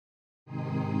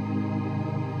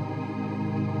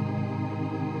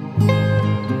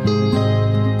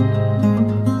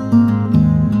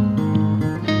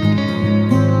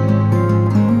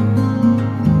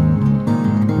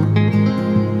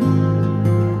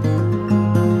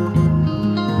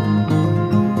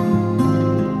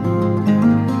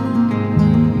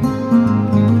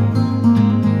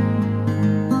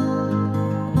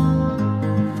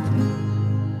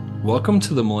Welcome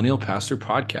to the Millennial Pastor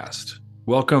Podcast.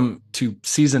 Welcome to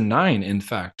season 9, in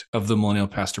fact, of the Millennial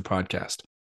Pastor Podcast.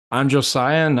 I'm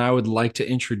Josiah, and I would like to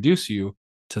introduce you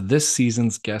to this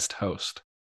season's guest host.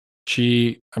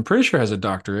 I'm pretty sure, has a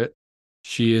doctorate.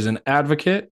 She is an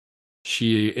advocate.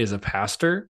 She is a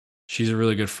pastor. She's a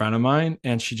really good friend of mine,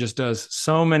 and she just does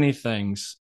so many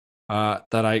things that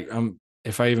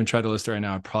if I even tried to list it right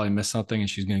now, I'd probably miss something, and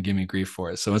she's going to give me grief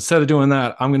for it. So instead of doing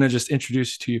that, I'm going to just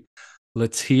introduce you to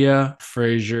Letiah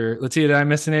Fraser. Letiah, did I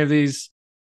miss any of these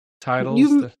titles?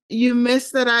 You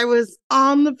missed that I was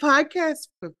on the podcast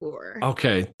before.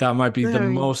 Okay, that might be So, the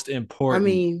most I important,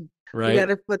 mean, we got right?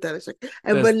 to put that aside.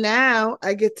 That's But now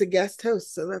I get to guest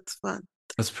host, so that's fun.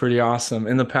 that's pretty awesome.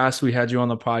 In the past, we had you on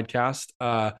the podcast.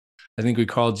 I think we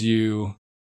called you.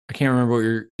 I can't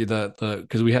remember what the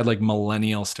because we had like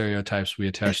millennial stereotypes we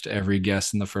attached to every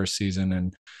guest in the first season,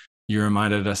 and you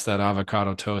reminded us that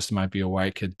avocado toast might be a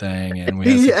white kid thing, and we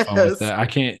had some fun with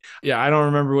Yes. that. I don't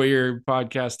remember what your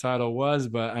podcast title was,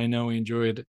 but I know we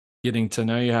enjoyed getting to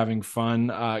know you, having fun.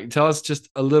 Tell us just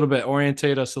a little bit,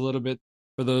 orientate us a little bit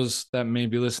for those that may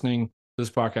be listening to this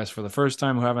podcast for the first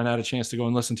time who haven't had a chance to go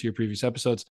and listen to your previous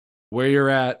episodes, where you're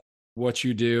at, what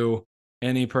you do,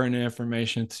 any pertinent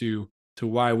information to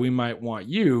why we might want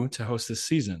you to host this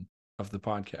season of the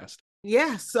podcast.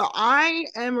 Yeah, so I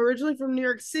am originally from New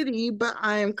York City, but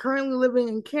I am currently living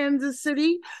in Kansas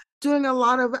City, doing a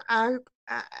lot of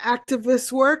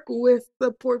activist work with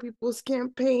the Poor People's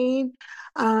Campaign,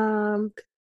 um,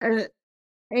 and,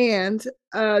 and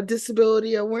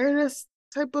disability awareness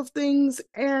type of things.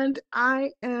 And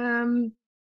I am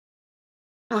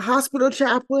a hospital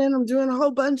chaplain. I'm doing a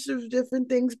whole bunch of different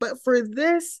things, but for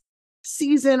this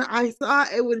season, I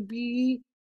thought it would be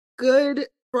good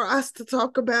for us to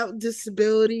talk about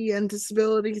disability and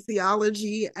disability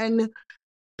theology and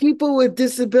people with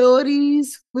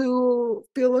disabilities who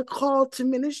feel a call to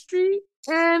ministry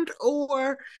and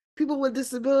or people with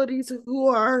disabilities who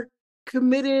are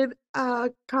committed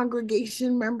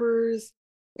congregation members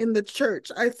in the church.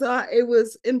 I thought it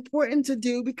was important to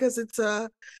do because it's a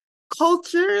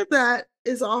culture that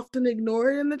is often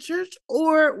ignored in the church,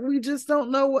 or we just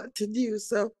don't know what to do.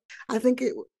 So I think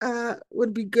it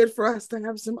would be good for us to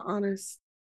have some honest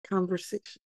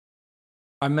conversation.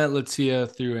 I met Letiah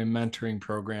through a mentoring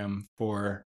program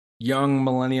for young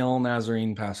millennial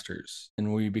Nazarene pastors,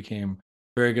 and we became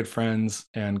very good friends.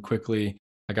 And quickly,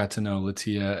 I got to know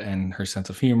Letiah and her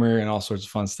sense of humor and all sorts of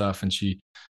fun stuff. And she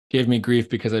gave me grief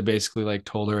because I basically like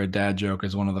told her a dad joke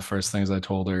as one of the first things I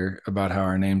told her about how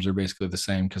our names are basically the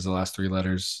same because the last three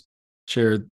letters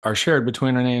shared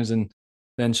between our names. And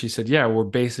then she said, "Yeah, we're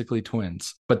basically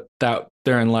twins." But that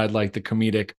therein lied like the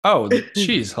comedic, "Oh,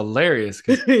 she's hilarious,"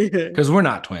 because we're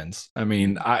not twins. I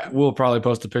mean, I will probably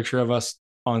post a picture of us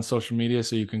on social media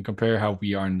so you can compare how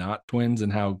we are not twins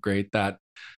and how great that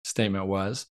statement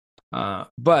was.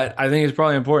 But I think it's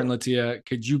probably important, Letiah.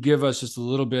 Could you give us just a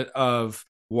little bit of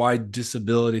why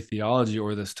disability theology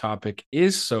or this topic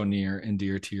is so near and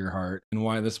dear to your heart, and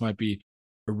why this might be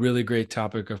a really great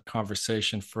topic of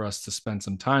conversation for us to spend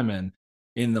some time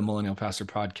in the Millennial Pastor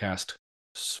Podcast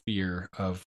sphere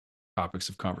of topics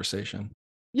of conversation?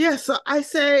 Yeah, so I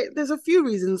say there's a few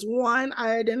reasons. One,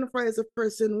 I identify as a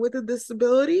person with a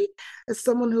disability, as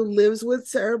someone who lives with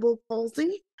cerebral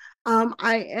palsy.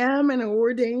 I am an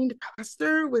ordained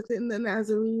pastor within the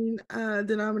Nazarene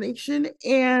denomination,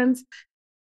 and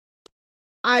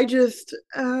I just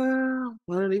I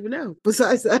don't even know.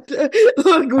 Besides that, like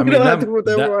I we mean don't have that to put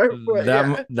that that more, but that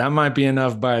yeah. that might be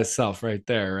enough by itself, right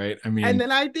there, right? I And mean,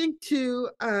 then I think too,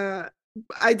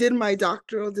 I did my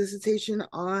doctoral dissertation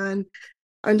on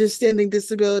understanding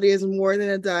disability as more than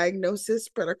a diagnosis,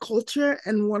 but a culture.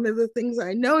 And one of the things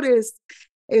I noticed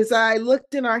is I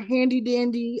looked in our handy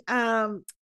dandy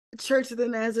Church of the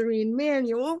Nazarene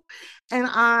manual, and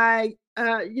I,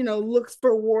 looked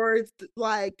for words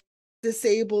like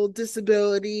disabled,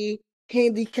 disability,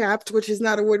 handicapped, which is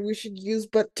not a word we should use,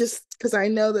 but just because I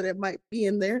know that it might be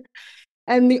in there.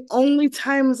 And the only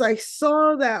times I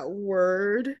saw that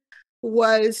word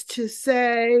was to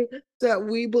say that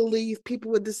we believe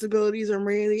people with disabilities are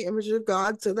made in the image of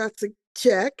God. So that's a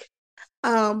check.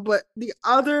 But the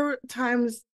other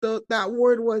times that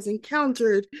word was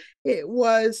encountered, it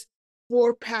was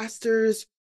for pastors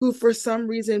who, for some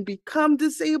reason, become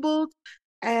disabled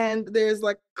and there's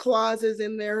like clauses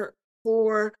in there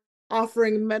for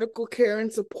offering medical care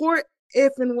and support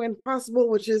if and when possible,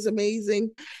 which is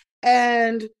amazing.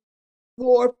 And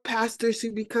for pastors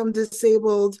who become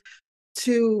disabled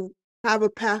to have a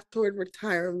path toward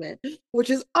retirement, which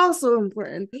is also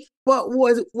important. What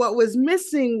was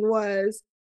missing was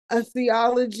a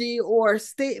theology or a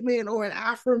statement or an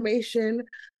affirmation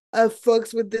of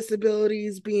folks with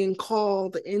disabilities being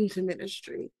called into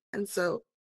ministry. And so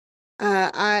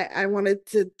I wanted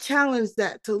to challenge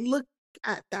that, to look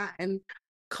at that and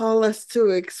call us to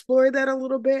explore that a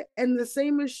little bit. And the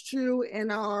same is true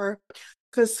in our,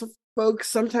 because folks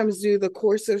sometimes do the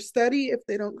course of study if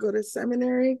they don't go to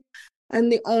seminary.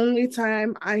 And the only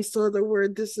time I saw the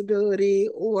word disability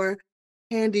or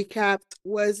handicapped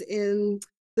was in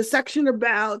the section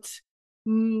about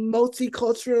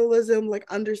multiculturalism, like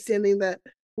understanding that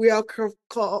we all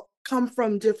come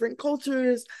from different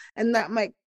cultures, and that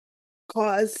might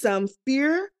cause some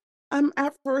fear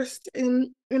at first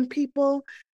in people.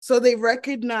 So they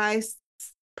recognize,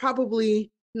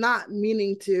 probably not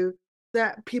meaning to,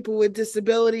 that people with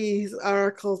disabilities are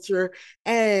a culture,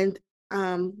 and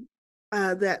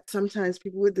that sometimes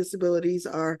people with disabilities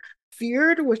are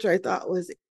feared, which I thought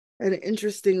was an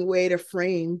interesting way to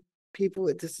frame people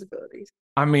with disabilities.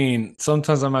 I mean,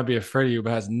 sometimes I might be afraid of you,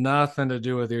 but it has nothing to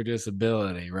do with your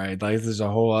disability, right? Like, there's a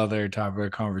whole other topic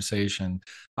of conversation.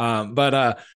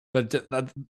 But for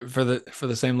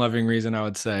the same loving reason, I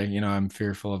would say, I'm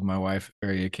fearful of my wife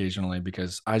very occasionally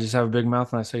because I just have a big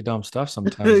mouth and I say dumb stuff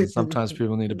sometimes, and sometimes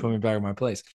people need to put me back in my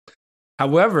place.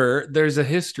 However, there's a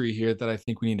history here that I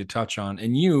think we need to touch on.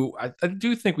 And I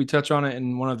do think we touch on it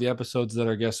in one of the episodes that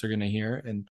our guests are going to hear.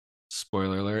 And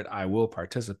spoiler alert, I will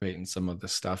participate in some of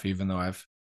this stuff, even though I've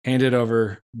handed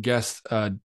over guest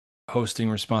hosting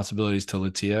responsibilities to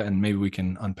Letiah. And maybe we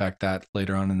can unpack that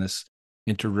later on in this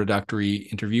introductory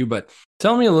interview. But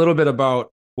tell me a little bit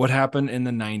about what happened in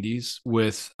the 90s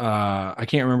with, I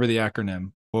can't remember the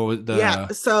acronym. What was Yeah,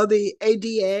 the so the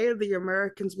ADA, the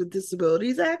Americans with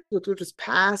Disabilities Act, which was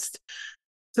passed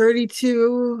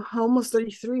 32, almost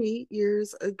 33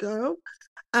 years ago,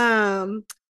 um,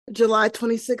 July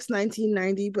 26,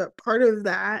 1990. But part of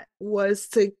that was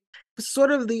to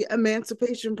sort of the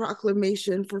Emancipation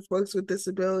Proclamation for folks with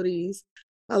disabilities,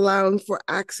 allowing for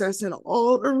access in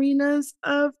all arenas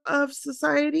of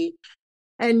society.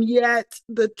 And yet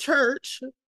the church,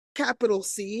 capital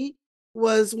C,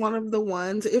 was one of the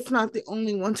ones, if not the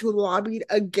only ones, who lobbied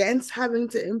against having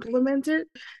to implement it,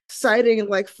 citing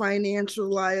like financial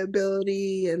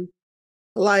liability and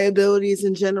liabilities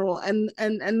in general. And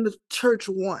the church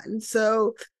won.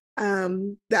 So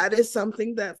that is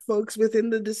something that folks within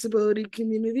the disability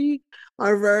community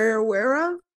are very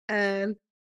aware of. And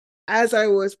as I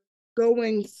was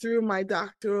going through my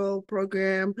doctoral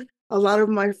program, a lot of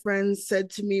my friends said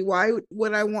to me, why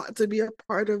would I want to be a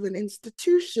part of an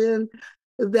institution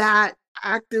that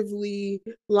actively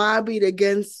lobbied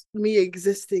against me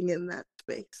existing in that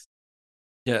space?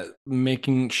 Yeah,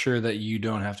 making sure that you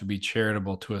don't have to be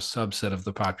charitable to a subset of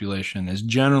the population is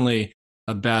generally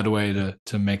a bad way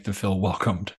to make them feel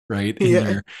welcomed, right?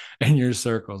 In Yeah. your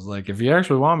circles. Like, if you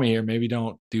actually want me here, maybe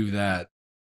don't do that.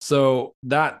 So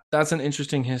that's an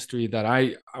interesting history that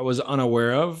I was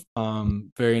unaware of,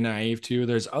 very naive to.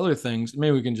 There's other things.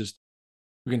 Maybe we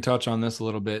can touch on this a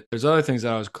little bit. There's other things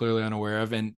that I was clearly unaware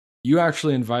of, and you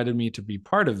actually invited me to be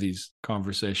part of these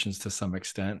conversations to some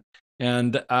extent.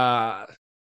 And you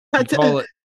call it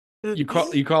you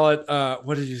call it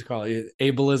what did you call it,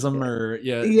 ableism, or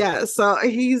yeah. Yeah, so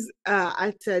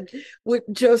I said, would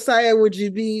Josiah, would you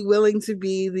be willing to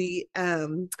be the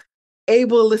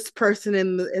ableist person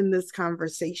in this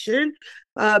conversation?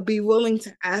 Be willing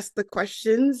to ask the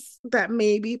questions that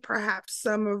maybe perhaps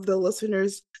some of the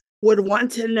listeners would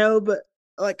want to know, but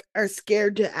like are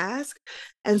scared to ask.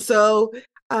 And so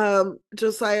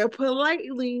Josiah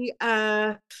politely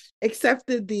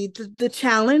accepted the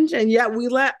challenge, and yet we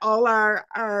let all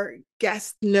our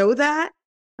guests know that,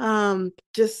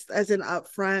 just as an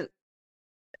upfront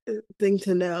thing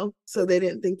to know, so they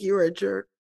didn't think you were a jerk.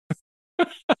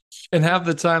 And half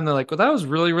the time they're like, well, that was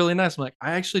really, really nice. I'm like,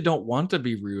 I actually don't want to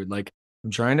be rude. Like,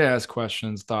 I'm trying to ask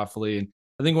questions thoughtfully. And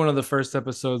I think one of the first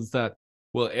episodes that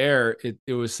will air,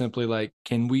 it was simply like,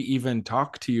 can we even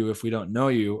talk to you if we don't know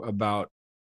you about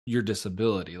your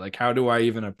disability? Like, how do I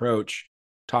even approach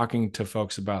talking to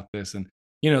folks about this? And,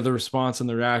 the response and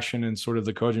the reaction and sort of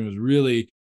the coaching was really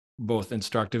both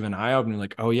instructive and eye-opening.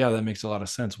 Like, oh yeah, that makes a lot of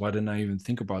sense. Why didn't I even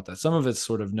think about that? Some of it's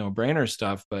sort of no-brainer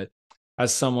stuff, but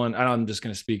as someone, I'm just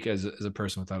going to speak as a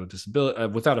person without a disability,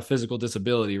 without a physical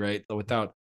disability, right?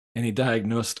 Without any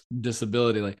diagnosed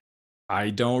disability, like, I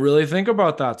don't really think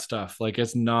about that stuff. Like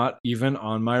it's not even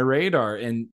on my radar.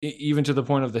 And even to the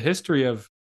point of the history of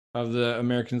the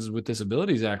Americans with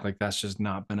Disabilities Act, like that's just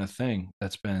not been a thing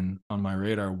that's been on my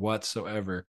radar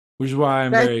whatsoever. Which is why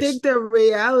I'm I very think the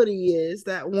reality is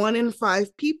that 1 in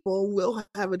 5 people will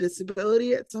have a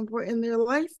disability at some point in their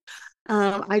life.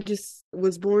 I just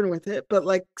was born with it, but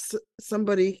like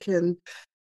somebody can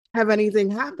have anything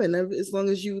happen as long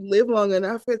as you live long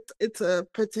enough. It's a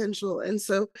potential, and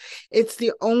so it's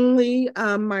the only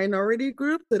minority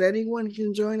group that anyone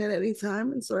can join at any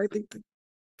time. And so I think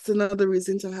it's another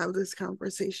reason to have this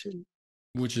conversation.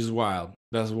 which is wild.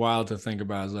 That's wild to think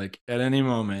about. Is like at any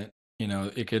moment,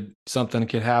 it could something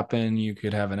could happen. You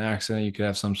could have an accident. You could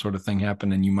have some sort of thing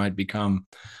happen, and you might become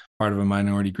part of a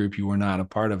minority group you were not a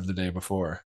part of the day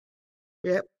before.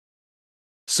 Yep. And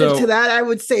to So that, I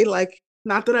would say, like,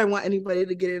 not that I want anybody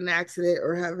to get in an accident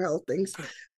or have health things,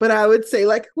 but I would say,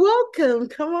 like, welcome,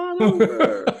 come on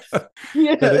over. that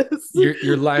Yes.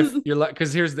 your life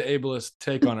because here's the ableist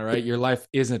take on it, right? Your life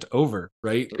isn't over,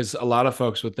 right? Because a lot of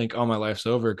folks would think, oh, my life's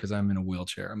over because I'm in a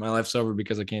wheelchair, my life's over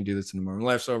because I can't do this anymore, my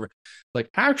life's over. Like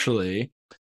actually,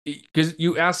 because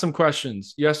you ask some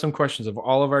questions of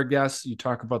all of our guests. You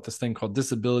talk about this thing called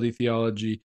disability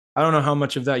theology. I don't know how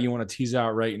much of that you want to tease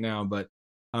out right now, but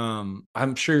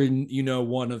I'm sure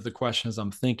one of the questions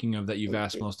I'm thinking of that you've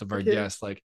asked most of our Okay. guests.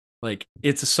 Like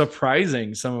it's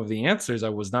surprising some of the answers I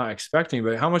was not expecting.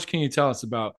 But how much can you tell us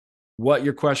about what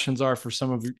your questions are for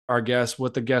some of our guests,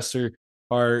 what the guests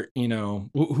are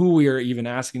who we are even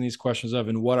asking these questions of,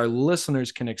 and what our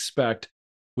listeners can expect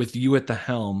with you at the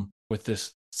helm with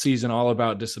this season all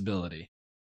about disability?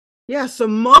 Yeah, so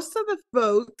most of the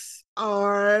folks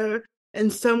are in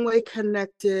some way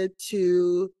connected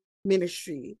to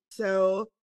ministry. So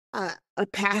a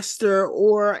pastor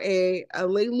or a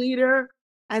lay leader.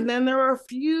 And then there are a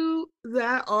few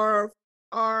that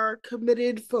are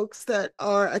committed folks that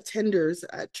are attenders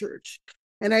at church.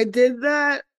 And I did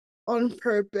that on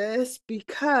purpose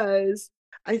because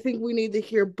I think we need to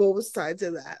hear both sides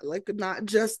of that, like not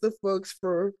just the folks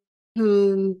for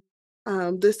whom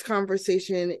this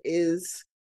conversation is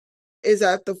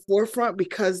at the forefront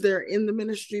because they're in the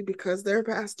ministry, because they're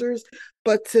pastors,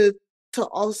 but to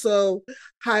also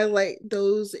highlight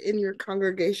those in your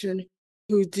congregation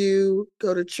who do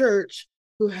go to church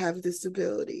who have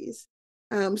disabilities.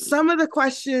 Some of the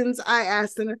questions I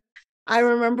asked, and I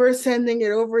remember sending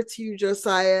it over to you,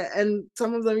 Josiah, and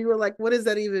some of them you were like, what does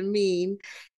that even mean?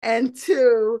 And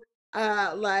two,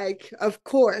 like, of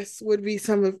course, would be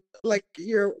some of like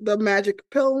the magic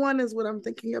pill one is what I'm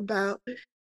thinking about,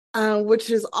 which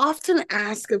is often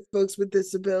asked of folks with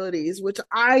disabilities, which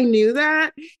I knew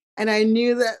that, and I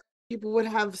knew that people would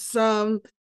have some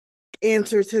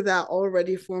answer to that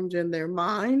already formed in their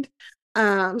mind.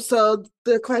 So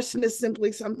the question is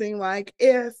simply something like,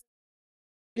 if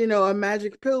a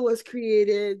magic pill was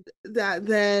created that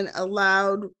then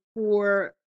allowed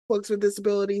for folks with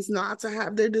disabilities not to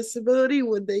have their disability,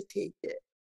 would they take it?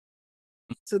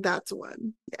 So that's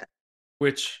one. Yeah.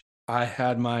 Which I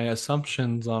had my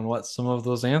assumptions on what some of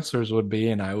those answers would be,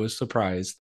 and I was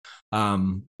surprised.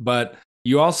 But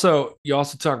you also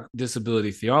talk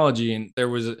disability theology, and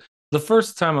the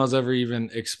first time I was ever even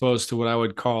exposed to what I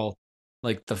would call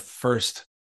like the first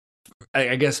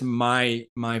I guess my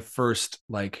first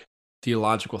like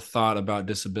theological thought about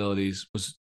disabilities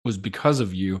was because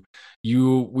of you. We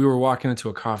were walking into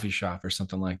a coffee shop or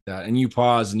something like that, and you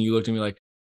paused and you looked at me like,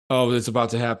 "Oh, it's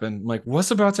about to happen." I'm like,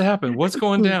 what's about to happen? What's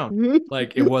going down?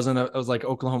 Like it was like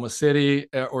Oklahoma City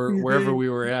or wherever we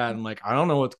were at. I'm like, I don't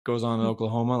know what goes on in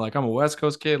Oklahoma. Like I'm a West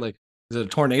Coast kid. Like, is it a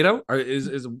tornado? Or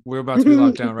is we're about to be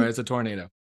locked down, right? It's a tornado,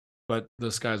 but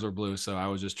the skies were blue, so I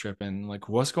was just tripping. Like,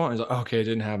 what's going on? He's like, okay, it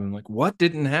didn't happen. I'm like, what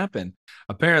didn't happen?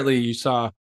 Apparently,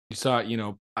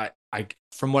 I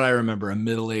from what I remember, a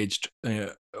middle-aged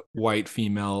white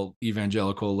female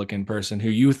evangelical-looking person who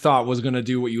you thought was going to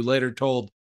do what you later told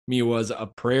me was a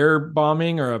prayer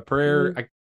bombing or a prayer.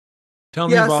 Tell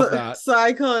me Yeah, about so that. so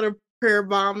I call it a prayer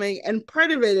bombing, and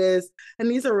part of it is, and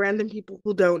these are random people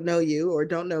who don't know you or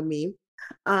don't know me,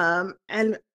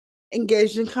 and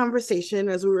engaged in conversation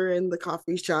as we were in the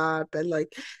coffee shop, and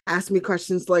like asked me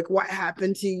questions like, "What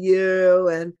happened to you?"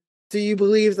 and "Do you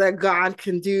believe that God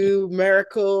can do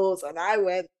miracles?" And I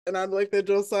went and I looked at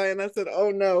Josiah and I said,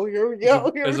 "Oh no, here we It's,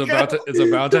 go, here it's we about go." to it's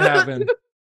about to happen.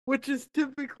 Which is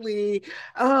typically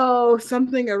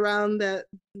something around that,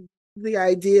 the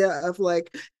idea of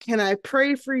like, can I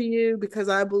pray for you because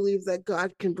I believe that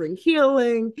God can bring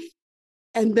healing?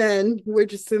 And then we're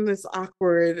just in this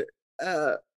awkward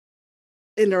uh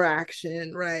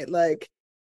interaction, right? Like,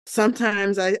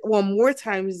 Sometimes well, more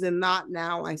times than not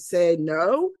now, I say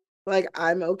no, like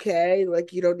I'm okay,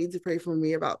 like you don't need to pray for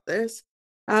me about this.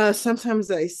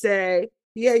 Sometimes I say,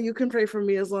 yeah, you can pray for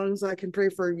me as long as I can pray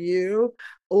for you,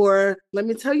 or let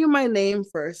me tell you my name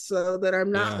first so that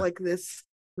I'm not Yeah. like this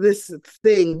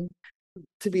thing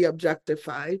to be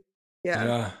objectified. Yeah.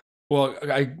 Yeah. Well,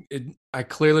 I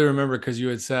clearly remember because you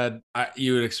had said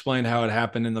you had explained how it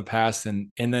happened in the past, and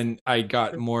then I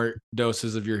got more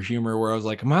doses of your humor where I was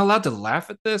like, "Am I allowed to laugh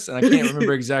at this?" And I can't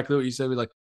remember exactly what you said. But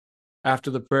like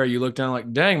after the prayer, you looked down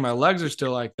like, "Dang, my legs are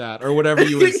still like that," or whatever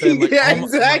you would say. I'm like, Yeah, "Oh my."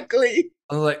 exactly.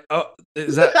 I was like, "Oh,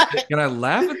 is that? Can I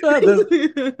laugh at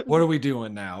that? What are we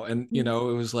doing now?" And it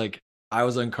was like I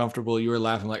was uncomfortable. You were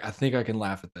laughing. Like I think I can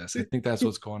laugh at this. I think that's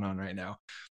what's going on right now.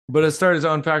 But it started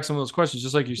to unpack some of those questions,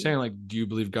 just like you're saying. Like, do you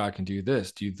believe God can do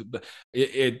this? Do you?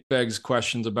 It begs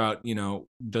questions about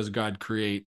does God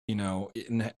create?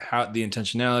 In how the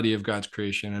intentionality of God's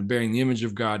creation and bearing the image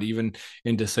of God, even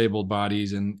in disabled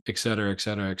bodies, and et cetera, et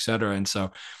cetera, et cetera. And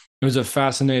so, it was a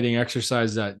fascinating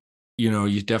exercise that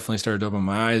you definitely started to open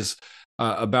my eyes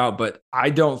about. But I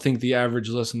don't think the average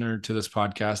listener to this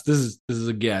podcast, this is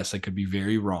a guess, I could be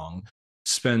very wrong,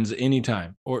 spends any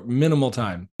time or minimal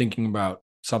time thinking about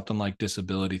something like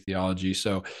disability theology.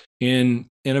 So in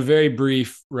a very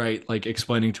brief, right, like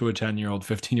explaining to a 10-year-old,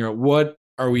 15-year-old, what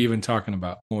are we even talking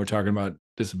about when we're talking about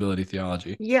disability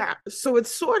theology? Yeah, so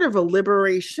it's sort of a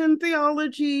liberation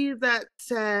theology that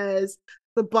says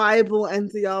the Bible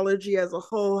and theology as a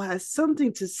whole has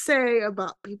something to say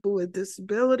about people with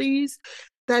disabilities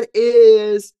that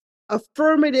is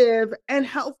affirmative and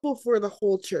helpful for the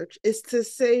whole church. Is to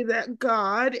say that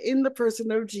God, in the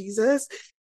person of Jesus,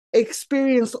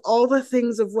 experienced all the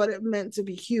things of what it meant to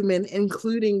be human,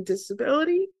 including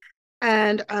disability.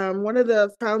 And one of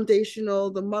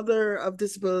the mother of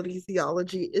disability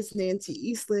theology is Nancy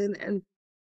Eastland. And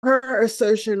her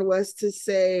assertion was to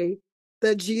say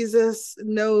that Jesus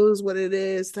knows what it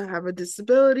is to have a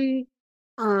disability,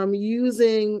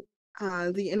 using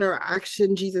the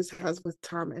interaction Jesus has with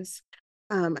Thomas.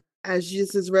 Um, as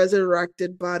Jesus'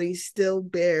 resurrected body still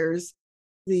bears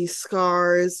the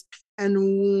scars and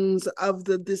wounds of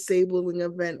the disabling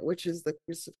event, which is the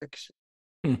crucifixion,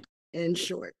 Hmm. in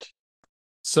short.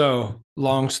 So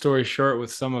long story short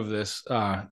with some of this,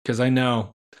 because I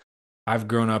know I've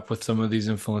grown up with some of these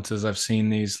influences. I've seen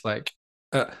these like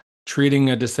treating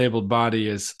a disabled body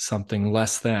as something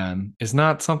less than is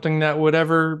not something that would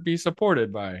ever be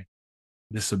supported by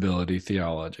disability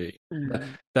theology.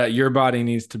 That your body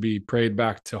needs to be prayed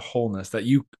back to wholeness, that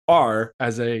you are,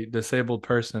 as a disabled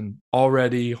person,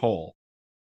 already whole,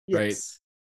 right? Yes.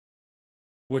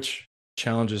 Which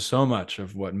challenges so much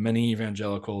of what many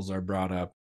evangelicals are brought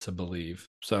up to believe.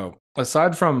 So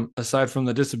aside from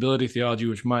the disability theology,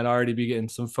 which might already be getting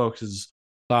some folks'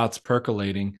 thoughts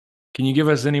percolating, can you give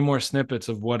us any more snippets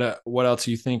of what else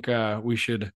you think we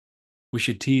should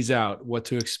tease out what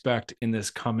to expect in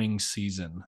this coming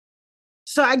season?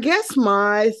 So I guess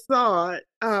my thought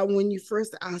when you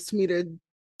first asked me to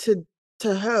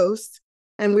to host,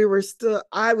 and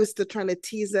I was still trying to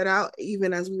tease that out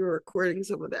even as we were recording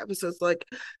some of the episodes. Like,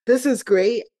 this is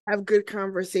great, have good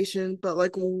conversation, but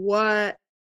like, what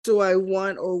do I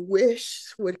want or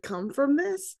wish would come from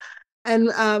this? And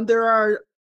I'm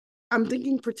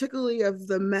thinking particularly of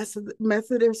the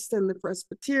Methodists and the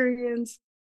Presbyterians.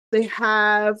 They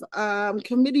have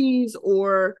committees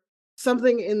or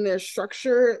something in their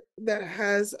structure that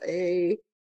has a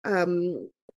um,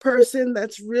 person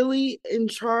that's really in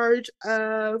charge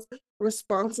of,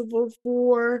 responsible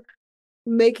for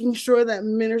making sure that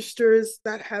ministers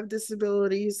that have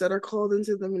disabilities that are called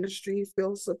into the ministry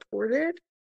feel supported.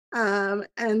 And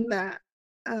that,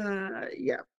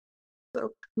 yeah, so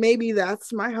maybe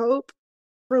that's my hope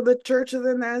for the Church of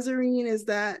the Nazarene, is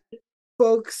that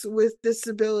folks with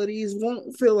disabilities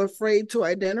won't feel afraid to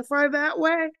identify that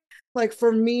way. Like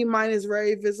for me, mine is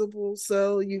very visible,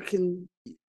 so you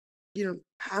know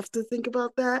have to think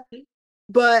about that.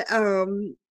 But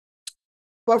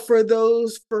but for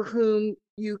those for whom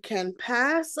you can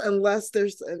pass, unless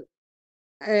there's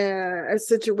a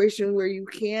situation where you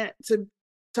can't, to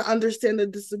understand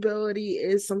that disability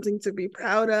is something to be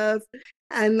proud of,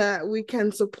 and that we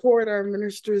can support our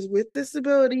ministers with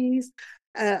disabilities,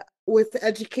 with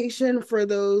education for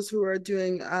those who are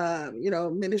doing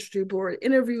ministry board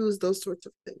interviews, those sorts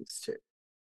of things too.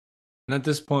 And at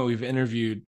this point, we've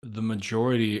interviewed the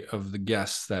majority of the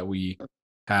guests that we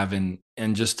have, and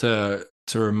just to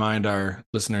remind our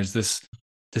listeners, this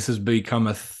this has become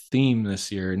a theme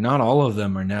this year. Not all of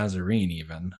them are Nazarene,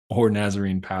 even, or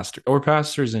Nazarene pastor, or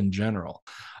pastors in general.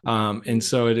 And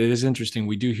so it is interesting.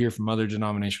 We do hear from other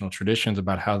denominational traditions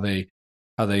about how they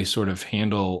sort of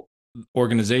handle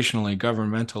organizationally,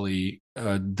 governmentally,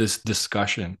 this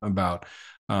discussion about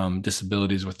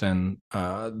disabilities within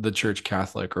the Church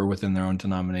Catholic or within their own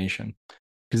denomination.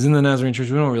 Because in the Nazarene Church,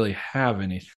 we don't really have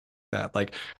anything like that.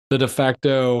 Like the de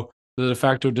facto the de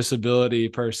facto disability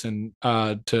person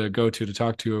to go to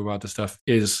talk to about this stuff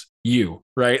is you,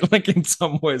 right? Like in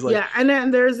some ways, like Yeah, and then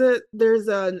there's a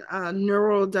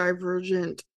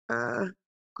neurodivergent uh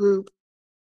group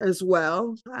as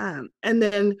well. And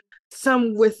then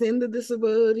some within the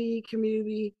disability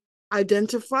community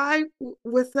identify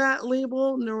with that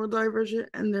label, neurodivergent,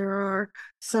 and there are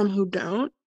some who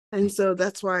don't. And so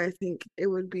that's why I think it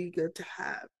would be good to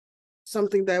have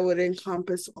something that would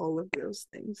encompass all of those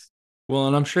things. well,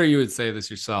 and I'm sure you would say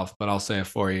this yourself, but I'll say it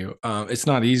for you. It's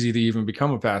not easy to even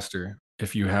become a pastor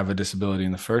if you have a disability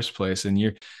in the first place, and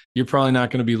you're probably not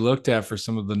going to be looked at for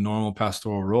some of the normal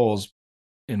pastoral roles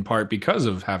in part because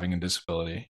of having a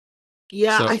disability.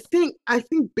 Yeah, So, I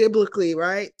think biblically,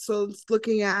 right? So it's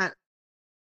looking at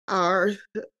our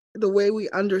the way we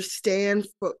understand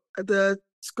the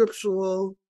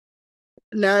scriptural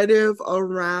narrative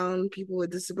around people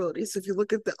with disabilities. So if you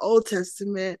look at the Old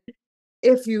Testament,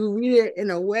 if you read it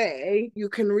in a way, you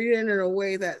can read it in a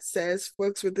way that says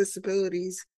folks with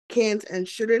disabilities can't and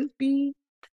shouldn't be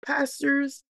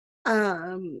pastors.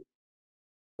 Um,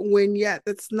 when yet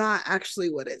that's not actually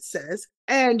what it says.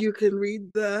 And you can read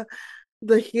the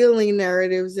healing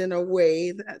narratives in a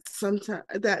way that sometimes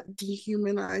that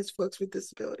dehumanize folks with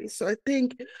disabilities. So I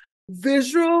think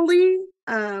visually,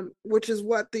 which is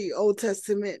what the Old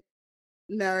Testament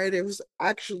narratives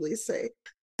actually say,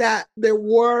 that there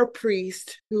were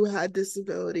priests who had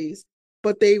disabilities,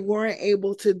 but they weren't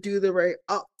able to do the right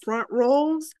upfront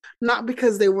roles, not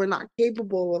because they were not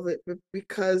capable of it, but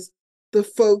because the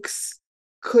folks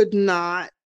could not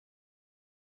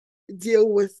deal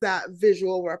with that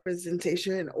visual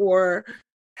representation or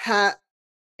had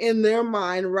in their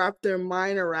mind wrap their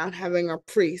mind around having a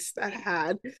priest that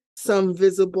had some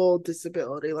visible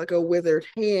disability, like a withered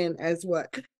hand, as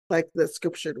what like the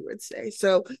scripture would say.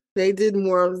 So they did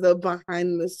more of the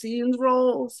behind the scenes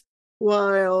roles,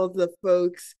 while the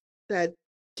folks that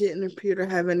didn't appear to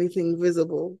have anything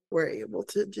visible were able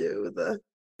to do the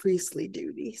priestly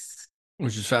duties.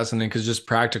 which is fascinating because just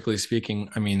practically speaking,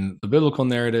 I mean, the biblical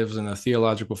narratives and the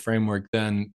theological framework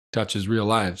then touches real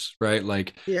lives, right?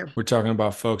 Like Yeah. we're talking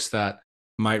about folks that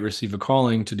might receive a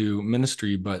calling to do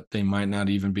ministry, but they might not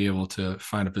even be able to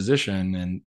find a position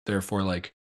and therefore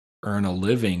like earn a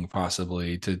living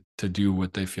possibly to do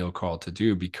what they feel called to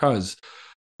do because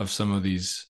of some of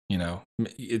these,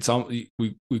 it's all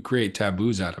we create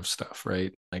taboos out of stuff,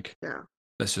 right? Like Yeah.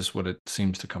 that's just what it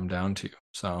seems to come down to.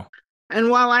 So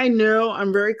And while I know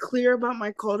I'm very clear about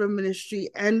my call to ministry,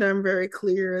 and I'm very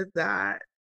clear that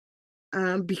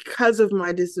because of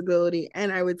my disability,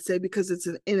 and I would say because it's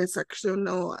an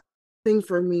intersectional thing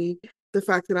for me, the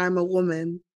fact that I'm a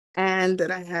woman and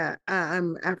that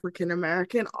I'm African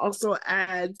American also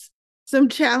adds some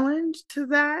challenge to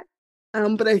that.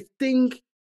 But I think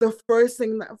the first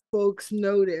thing that folks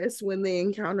notice when they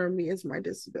encounter me is my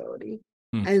disability,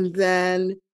 hmm. and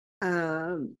then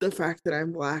the fact that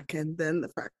I'm Black, and then the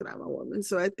fact that I'm a woman.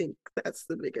 So I think that's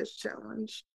the biggest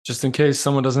challenge. Just in case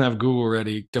someone doesn't have Google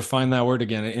ready, define that word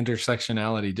again,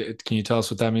 intersectionality. Can you tell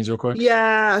us what that means real quick?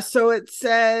 Yeah, so it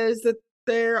says that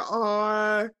there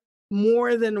are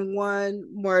more than one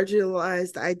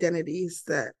marginalized identities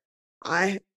that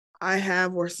I I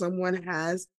have or someone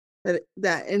has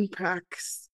that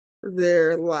impacts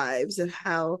their lives and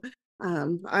how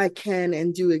I can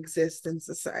and do exist in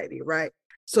society, right?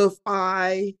 So if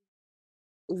I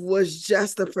was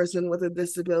just a person with a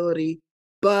disability,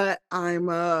 but I'm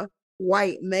a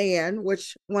white man,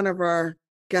 which one of our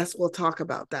guests will talk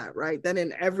about that, right? That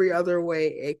in every other way,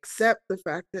 except the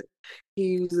fact that he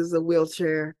uses a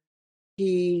wheelchair,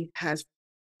 he has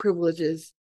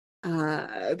privileges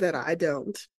that I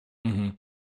don't. Hmm.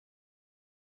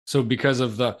 So because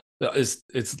of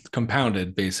it's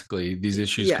compounded basically. These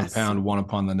issues Yes. compound one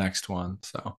upon the next one.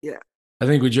 So Yeah. I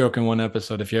think we joke in one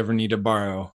episode if you ever need to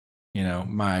borrow,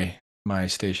 my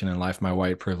station in life, my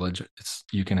white privilege, it's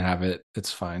you can have it.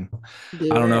 It's fine. I Do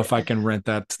don't know it. if I can rent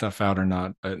that stuff out or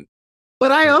not, But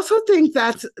I but also think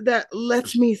that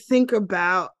lets me think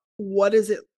about what does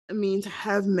it mean to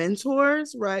have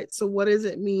mentors, right? So what does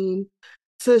it mean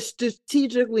to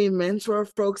strategically mentor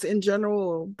folks in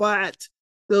general, but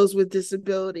those with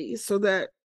disabilities, so that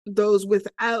those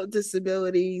without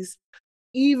disabilities,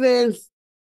 even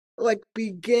like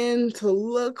begin to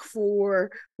look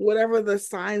for whatever the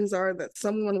signs are that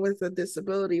someone with a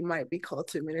disability might be called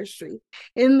to ministry,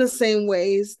 in the same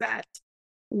ways that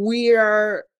we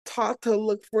are taught to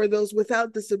look for those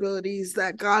without disabilities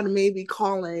that God may be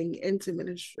calling into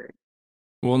ministry.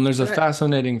 Well, and there's a But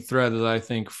fascinating thread that I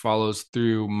think follows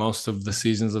through most of the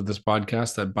seasons of this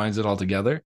podcast that binds it all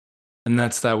together. And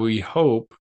that's that we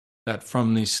hope that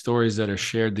from these stories that are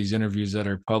shared, these interviews that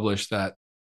are published, that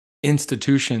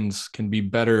institutions can be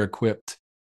better equipped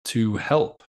to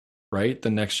help, right? The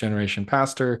next generation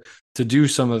pastor to do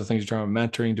some of the things you're talking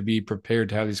about, mentoring, to be prepared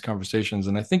to have these conversations.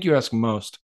 And I think you ask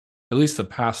most, at least the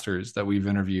pastors that we've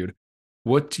interviewed,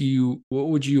 what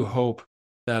would you hope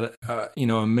that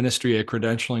a ministry, a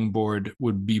credentialing board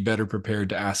would be better prepared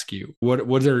to ask you?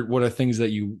 What are things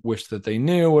that you wish that they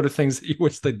knew? What are things that you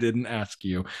wish they didn't ask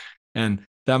you? And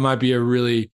that might be a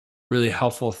really, really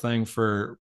helpful thing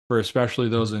for especially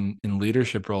those in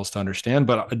leadership roles to understand.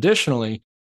 But additionally,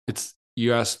 it's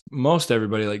you ask most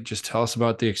everybody, like, just tell us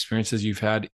about the experiences you've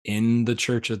had in the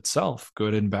church itself,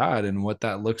 good and bad, and what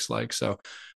that looks like. So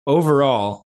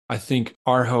overall, I think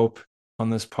our hope on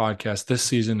this podcast this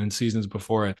season and seasons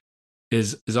before it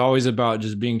is always about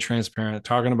just being transparent,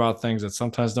 talking about things that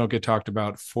sometimes don't get talked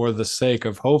about for the sake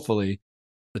of hopefully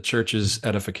the church's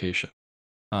edification.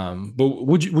 But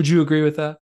would you agree with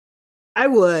that? I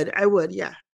would,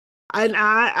 yeah. And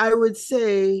I would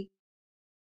say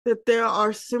that there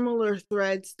are similar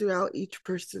threads throughout each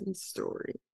person's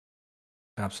story.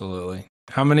 Absolutely.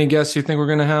 How many guests do you think we're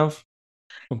going to have?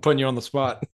 I'm putting you on the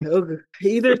spot. Okay.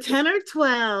 Either 10 or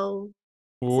 12.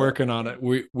 We're So, working on it.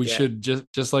 We yeah. should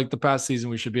just like the past season,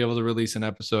 we should be able to release an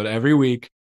episode every week.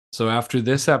 So after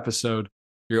this episode,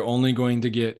 you're only going to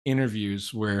get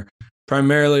interviews where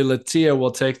primarily Letiah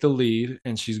will take the lead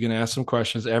and she's going to ask some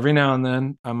questions. Every now and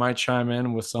then, I might chime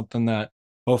in with something that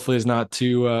hopefully is not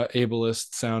too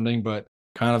ableist sounding, but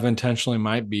kind of intentionally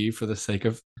might be for the sake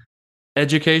of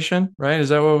education, right? Is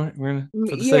that what we're gonna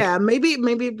for the sake? Yeah, maybe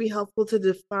it'd be helpful to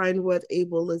define what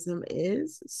ableism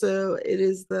is. So it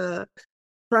is the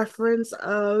preference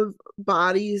of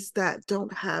bodies that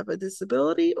don't have a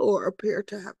disability or appear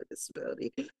to have a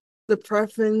disability. The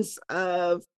preference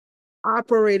of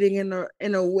operating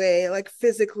in a way like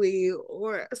physically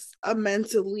or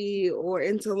mentally or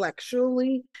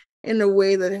intellectually in a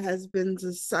way that has been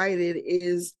decided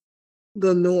is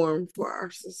the norm for our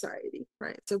society,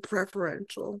 right? So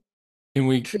preferential Can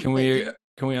we can treatment. we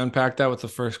can we unpack that with the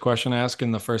first question I asked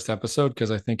in the first episode?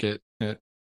 Because I think it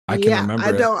I can Yeah, I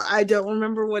remember it. don't I don't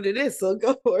remember what it is, so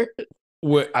go for it.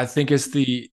 What I think is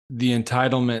the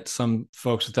entitlement some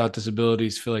folks without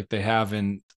disabilities feel like they have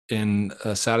in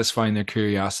satisfying their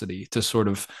curiosity to sort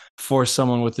of force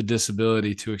someone with a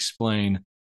disability to explain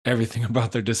everything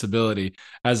about their disability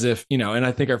as if, and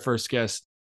I think our first guest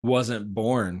wasn't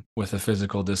born with a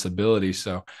physical disability.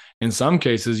 So in some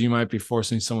cases, you might be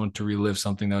forcing someone to relive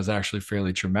something that was actually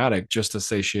fairly traumatic just to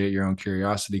satiate your own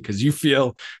curiosity because you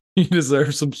feel you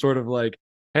deserve some sort of like,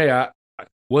 hey,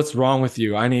 what's wrong with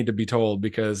you? I need to be told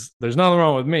because there's nothing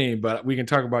wrong with me, but we can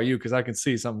talk about you because I can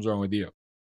see something's wrong with you.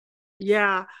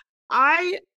 Yeah.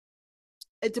 I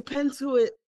it depends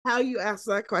how you ask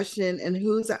that question and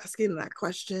who's asking that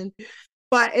question.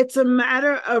 But it's a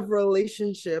matter of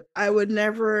relationship. I would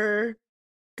never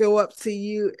go up to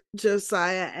you,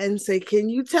 Josiah, and say, "Can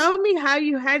you tell me how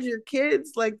you had your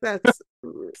kids?" Like that's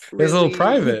It's a little really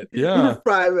private. Yeah.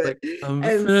 private. Like, I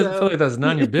And feel so like that's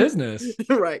none of your business.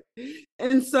 right.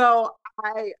 And so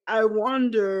I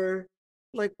wonder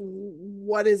like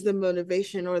what is the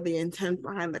motivation or the intent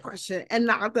behind the question? And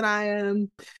not that I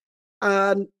am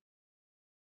uh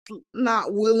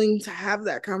not willing to have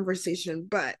that conversation,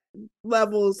 but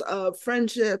levels of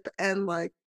friendship and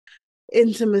like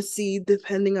intimacy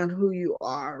depending on who you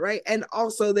are, right? And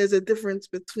also there's a difference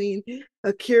between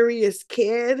a curious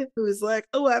kid who's like,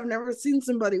 oh, I've never seen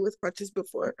somebody with crutches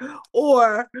before,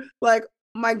 or like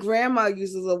my grandma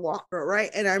uses a walker, right?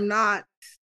 And I'm not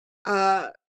uh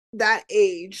that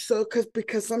age. So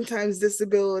because sometimes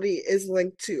disability is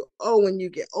linked to, oh, when you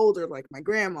get older, like my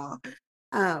grandma.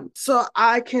 So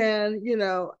I can,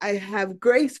 I have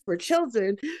grace for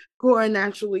children who are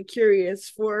naturally curious.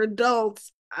 For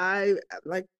adults, I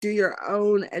like do your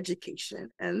own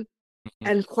education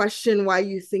and question why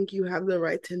you think you have the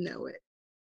right to know it.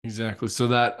 Exactly. So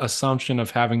that assumption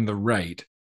of having the right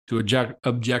to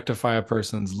objectify a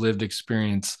person's lived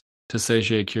experience to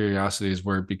satiate curiosity is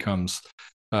where it becomes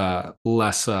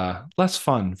less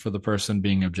fun for the person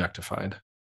being objectified.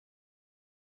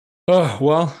 Oh,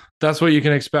 well, that's what you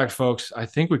can expect, folks. I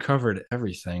think we covered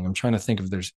everything. I'm trying to think if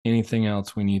there's anything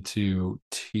else we need to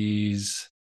tease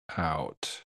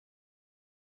out.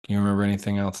 Can you remember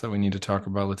anything else that we need to talk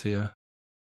about, Letiah?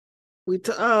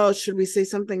 Oh, should we say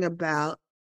something about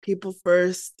people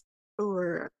first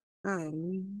or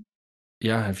um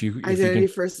Yeah, if you identity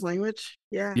can. first language?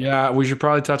 Yeah. Yeah, we should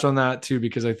probably touch on that too,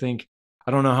 because I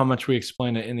don't know how much we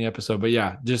explain it in the episode, but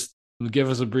yeah, just give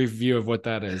us a brief view of what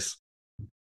that is.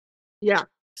 Yeah.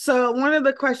 So one of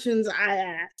the questions I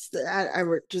asked,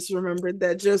 just remembered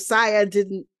that Josiah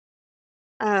didn't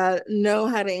know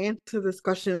how to answer this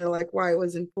question, or like why it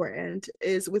was important,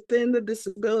 is within the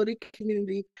disability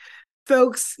community,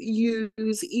 folks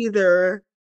use either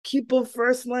people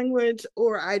first language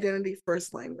or identity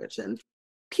first language. And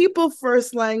people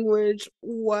first language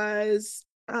was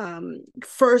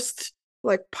first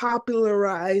like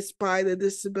popularized by the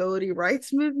disability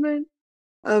rights movement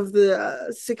of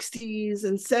the 60s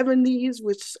and 70s,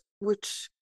 which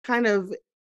kind of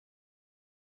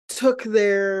took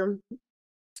their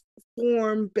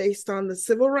form based on the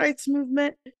civil rights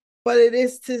movement, but it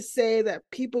is to say that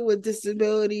people with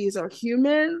disabilities are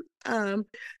human, to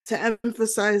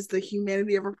emphasize the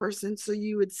humanity of a person. So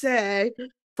you would say,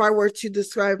 if I were to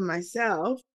describe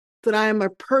myself, that I am a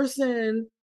person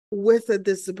with a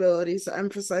disability, so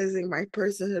emphasizing my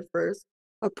personhood first,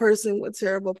 a person with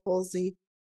cerebral palsy,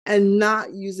 and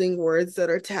not using words that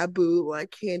are taboo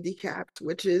like handicapped,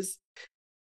 which is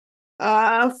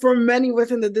for many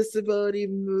within the disability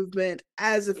movement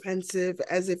as offensive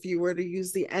as if you were to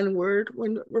use the N word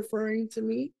when referring to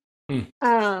me. Hmm.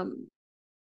 Um,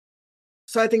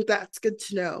 so I think that's good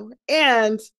to know.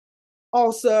 And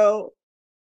also,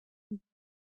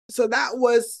 so that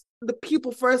was the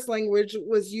people first language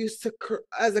was used to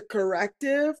as a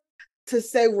corrective to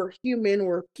say we're human,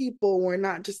 we're people, we're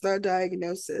not just our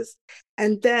diagnosis.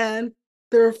 And then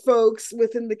there are folks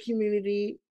within the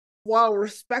community, while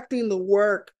respecting the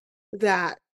work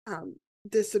that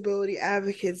disability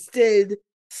advocates did,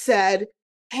 said,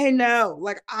 hey, no,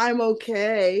 like I'm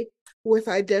okay with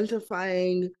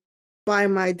identifying by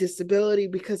my disability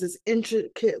because it's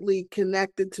intricately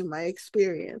connected to my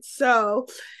experience. So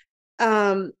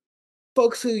um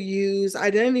folks who use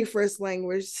identity first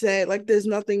language say like there's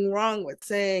nothing wrong with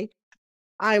saying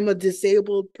I'm a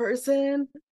disabled person,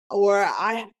 or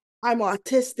I'm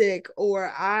autistic, or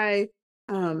I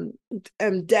um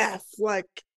am deaf, like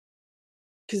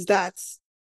because that's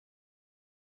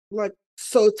like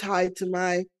so tied to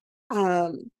my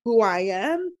who I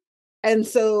am. And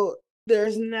so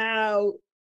there's now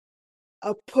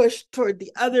a push toward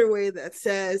the other way that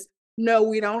says, no,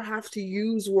 we don't have to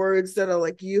use words that are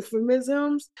like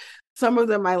euphemisms. Some of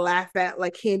them I laugh at,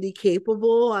 like handy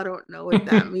capable. I don't know what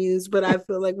that means, but I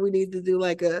feel like we need to do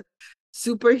like a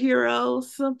superhero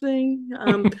something.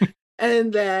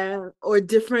 And then or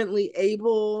differently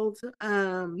abled.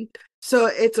 So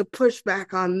it's a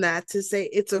pushback on that to say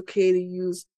it's okay to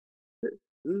use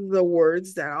the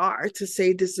words that are, to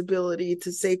say disability,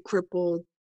 to say crippled,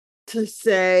 to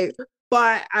say,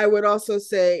 but I would also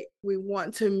say we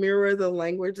want to mirror the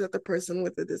language that the person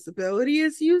with the disability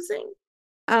is using.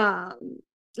 Um,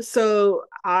 so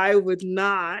I would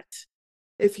not,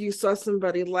 if you saw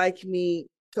somebody like me,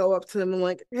 go up to them and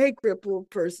like, hey,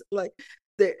 crippled person, like,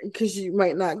 because you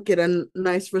might not get a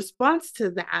nice response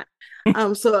to that.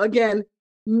 So again,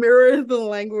 mirror the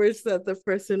language that the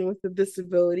person with the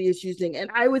disability is using. And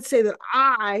I would say that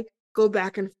I go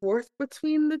back and forth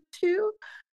between the two.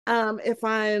 If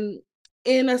I'm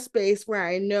in a space where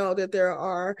I know that there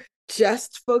are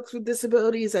just folks with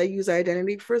disabilities, I use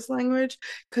identity first language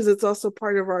because it's also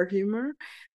part of our humor.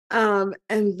 And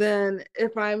then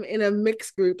if I'm in a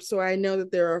mixed group, so I know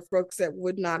that there are folks that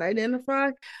would not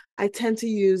identify, I tend to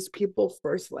use people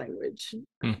first language.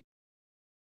 Hmm.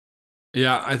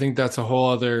 Yeah, I think that's a whole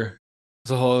other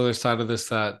side of this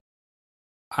that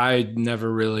I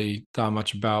never really thought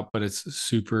much about, but it's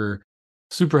super,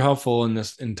 super helpful in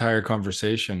this entire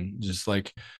conversation. Just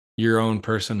like your own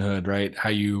personhood, right? How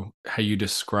you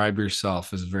describe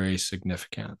yourself is very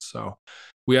significant. So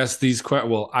we ask these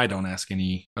questions. Well, I don't ask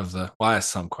any of the. Well, I ask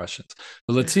some questions,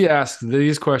 but Letiah asks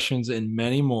these questions and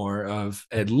many more of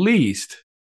at least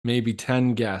maybe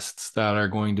 10 guests that are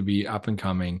going to be up and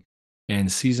coming in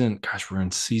season. Gosh, we're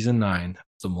in season 9 of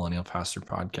the Millennial Pastor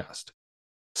Podcast.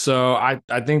 So I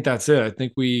think that's it. I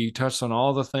think we touched on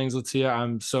all the things, Letiah.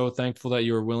 I'm so thankful that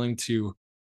you were willing to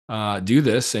do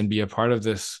this and be a part of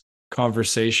this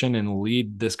conversation and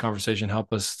lead this conversation,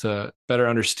 help us to better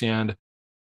understand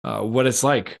what it's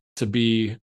like to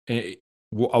be a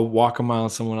walk a mile in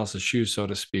someone else's shoes, so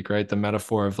to speak, right? The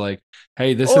metaphor of like,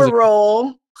 hey, this is Or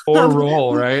roll. or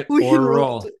roll, right? We Or can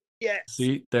roll. roll. Yes.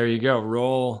 See, there you go.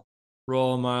 Roll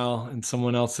a mile in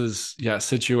someone else's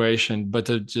situation, but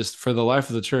to just for the life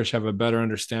of the church have a better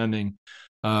understanding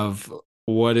of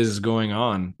what is going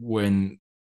on when,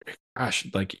 gosh,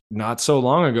 like not so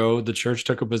long ago, the church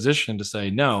took a position to say,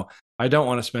 no, I don't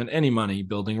want to spend any money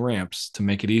building ramps to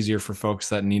make it easier for folks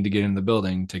that need to get in the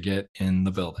building to get in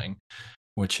the building,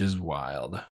 which is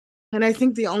wild. And I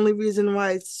think the only reason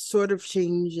why it's sort of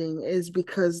changing is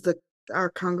because the our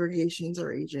congregations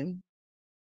are aging.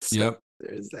 So Yep,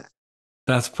 there's that.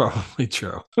 that's probably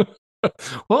true.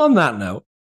 Well, on that note,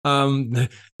 um,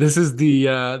 this is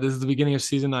the beginning of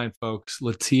season 9, folks.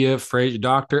 Letiah, Fraser,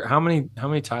 Doctor. How many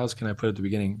titles can I put at the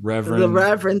beginning? The Reverend,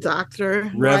 Reverend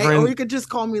Doctor, right? Or you Reverend, could just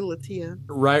call me Letiah.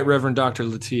 Right, Reverend Dr.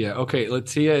 Letiah. Okay,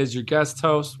 Letiah is your guest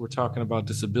host. We're talking about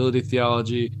disability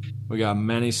theology. We got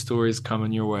many stories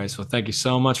coming your way. So thank you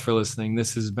so much for listening.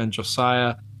 This has been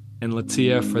Josiah and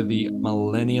Letiah for the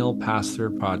Millennial Pastor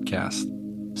Podcast.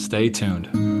 Stay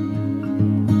tuned.